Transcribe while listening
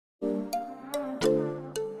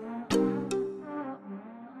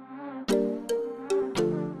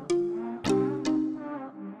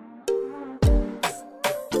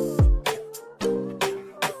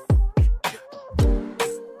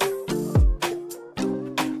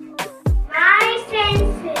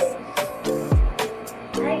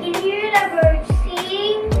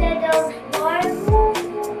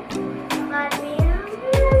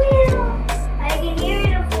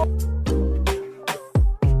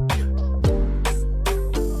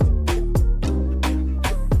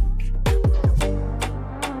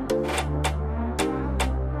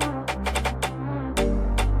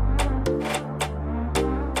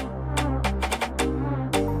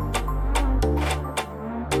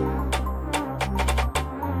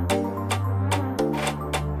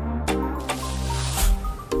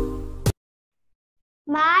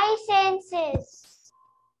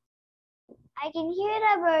can hear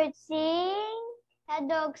the birds sing, the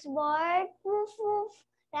dogs bark, woof woof,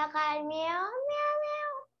 the cat meow meow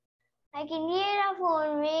meow. I can hear the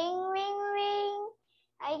phone ring ring ring.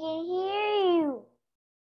 I can hear you.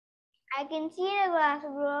 I can see the grass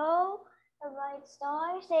grow, the bright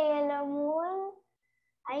stars, the yellow moon.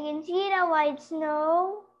 I can see the white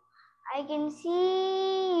snow. I can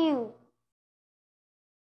see you.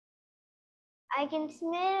 I can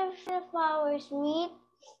smell the flowers meet.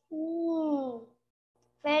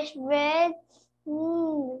 Fresh bread.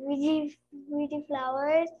 Pretty, pretty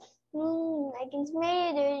flowers. I can smell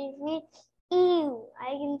your dirty feet. Ew,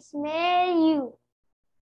 I can smell you.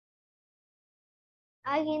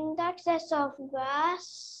 I can touch the soft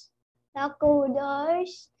grass, the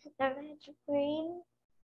corridors, the red green.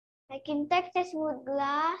 I can touch the smooth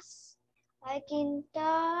glass. I can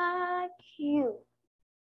touch you.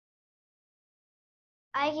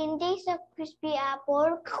 I can taste the crispy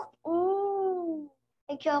apple.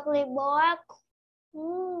 A chocolate bar.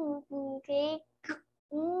 Cake.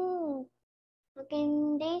 I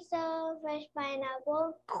can taste the fresh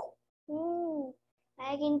pineapple.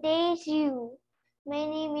 I can taste you. My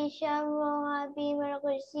name is Rohan. Happy Merry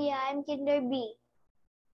Christmas. I'm Kinder B.